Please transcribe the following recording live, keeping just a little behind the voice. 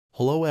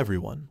Hello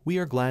everyone, we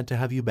are glad to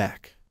have you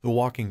back. The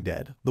Walking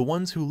Dead, The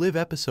Ones Who Live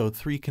Episode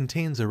 3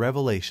 contains a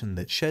revelation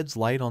that sheds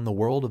light on the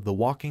world of The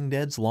Walking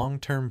Dead's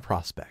long-term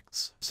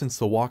prospects. Since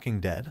The Walking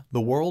Dead,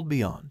 The World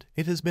Beyond,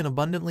 it has been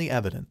abundantly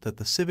evident that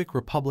the Civic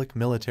Republic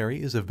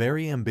Military is a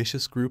very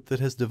ambitious group that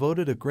has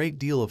devoted a great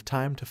deal of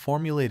time to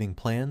formulating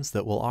plans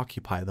that will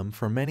occupy them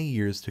for many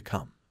years to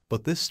come.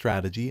 But this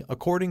strategy,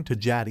 according to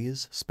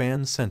Jadis,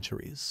 spans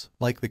centuries.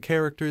 Like the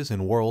characters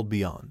in World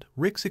Beyond,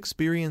 Rick's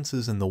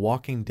experiences in The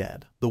Walking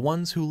Dead, The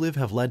Ones Who Live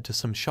have led to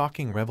some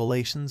shocking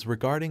revelations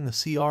regarding the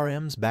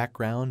CRM's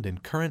background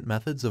and current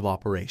methods of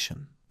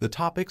operation. The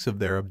topics of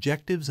their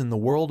objectives in the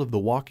world of The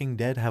Walking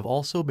Dead have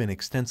also been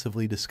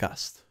extensively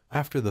discussed.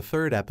 After the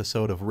third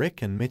episode of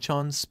Rick and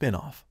Michonne's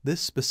spin-off,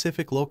 this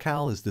specific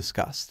locale is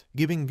discussed,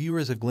 giving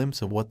viewers a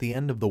glimpse of what the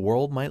end of the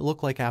world might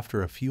look like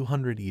after a few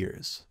hundred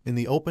years. In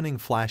the opening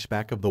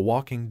flashback of The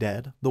Walking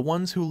Dead, The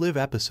Ones Who Live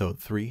Episode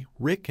 3,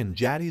 Rick and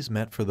Jadis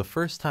met for the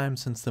first time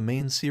since the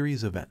main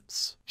series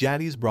events.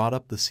 Jadis brought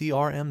up the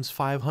CRM's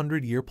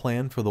 500-year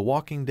plan for The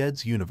Walking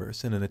Dead's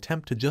universe in an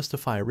attempt to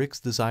justify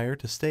Rick's desire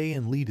to stay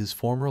and lead his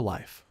former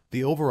life.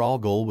 The overall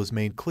goal was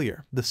made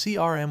clear. The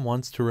CRM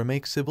wants to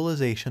remake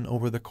civilization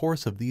over the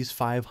course of these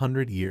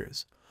 500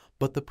 years,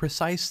 but the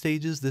precise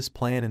stages this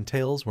plan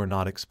entails were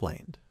not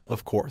explained.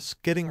 Of course,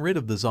 getting rid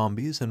of the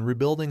zombies and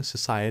rebuilding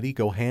society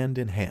go hand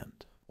in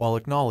hand. While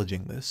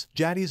acknowledging this,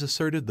 Jadis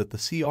asserted that the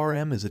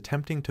CRM is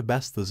attempting to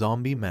best the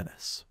zombie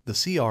menace. The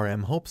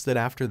CRM hopes that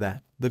after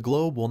that, the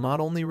globe will not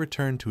only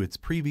return to its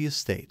previous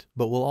state,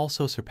 but will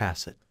also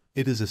surpass it.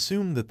 It is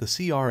assumed that the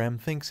CRM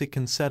thinks it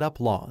can set up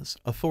laws,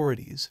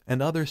 authorities,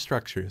 and other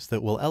structures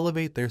that will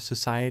elevate their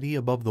society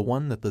above the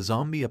one that the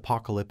zombie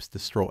apocalypse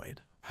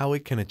destroyed. How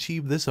it can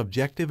achieve this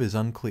objective is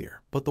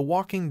unclear, but The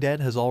Walking Dead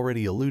has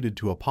already alluded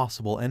to a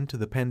possible end to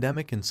the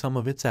pandemic in some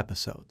of its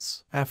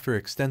episodes. After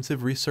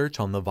extensive research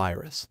on the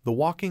virus, The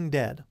Walking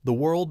Dead, The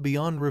World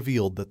Beyond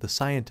revealed that the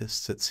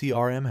scientists at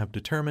CRM have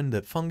determined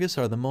that fungus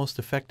are the most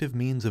effective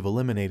means of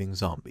eliminating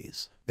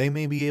zombies. They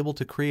may be able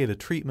to create a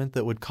treatment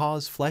that would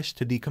cause flesh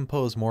to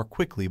decompose more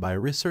quickly by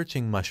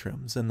researching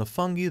mushrooms and the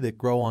fungi that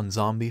grow on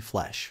zombie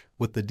flesh.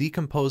 With the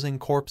decomposing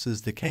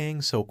corpses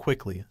decaying so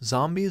quickly,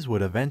 zombies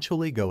would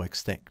eventually go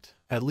extinct.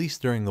 At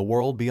least during the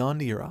World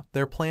Beyond era,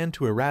 their plan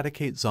to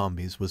eradicate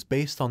zombies was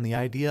based on the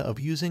idea of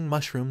using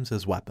mushrooms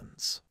as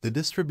weapons. The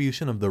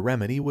distribution of the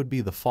remedy would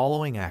be the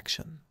following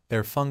action.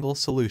 Their fungal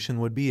solution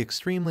would be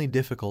extremely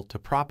difficult to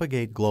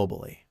propagate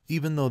globally.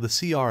 Even though the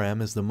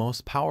CRM is the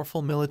most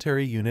powerful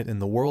military unit in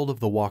the world of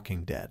The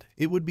Walking Dead,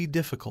 it would be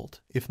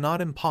difficult, if not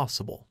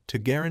impossible, to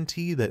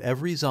guarantee that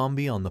every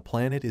zombie on the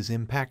planet is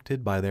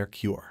impacted by their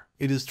cure.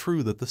 It is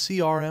true that the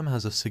CRM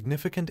has a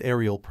significant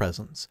aerial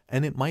presence,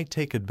 and it might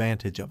take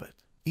advantage of it.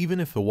 Even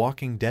if The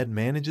Walking Dead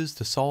manages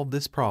to solve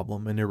this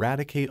problem and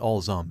eradicate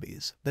all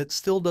zombies, that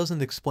still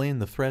doesn't explain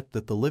the threat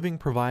that the living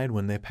provide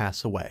when they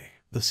pass away.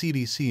 The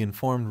CDC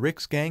informed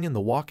Rick's gang in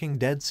The Walking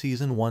Dead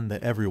Season 1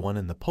 that everyone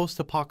in the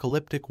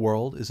post-apocalyptic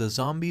world is a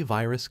zombie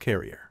virus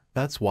carrier.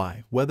 That's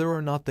why, whether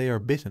or not they are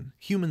bitten,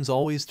 humans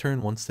always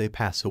turn once they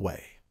pass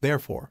away.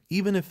 Therefore,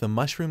 even if the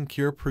mushroom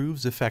cure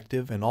proves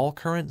effective and all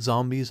current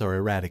zombies are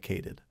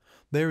eradicated,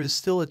 there is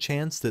still a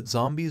chance that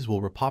zombies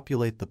will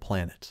repopulate the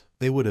planet.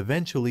 They would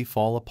eventually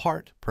fall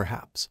apart,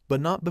 perhaps, but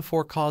not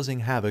before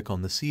causing havoc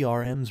on the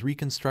CRM's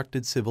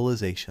reconstructed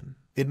civilization.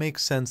 It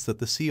makes sense that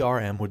the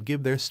CRM would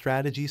give their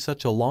strategy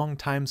such a long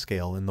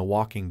timescale in The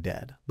Walking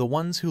Dead, The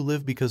Ones Who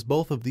Live, because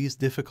both of these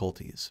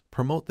difficulties,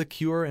 promote the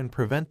cure and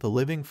prevent the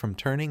living from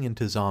turning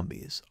into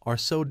zombies, are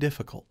so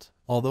difficult.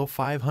 Although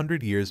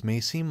 500 years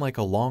may seem like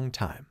a long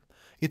time,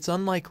 it's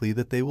unlikely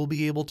that they will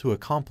be able to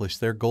accomplish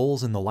their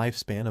goals in the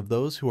lifespan of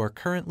those who are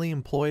currently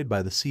employed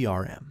by the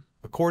CRM.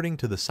 According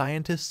to the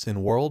scientists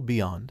in World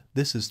Beyond,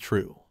 this is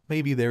true.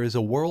 Maybe there is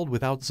a world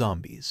without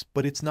zombies,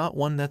 but it's not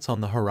one that's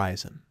on the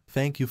horizon.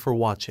 Thank you for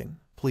watching.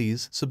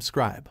 Please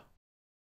subscribe.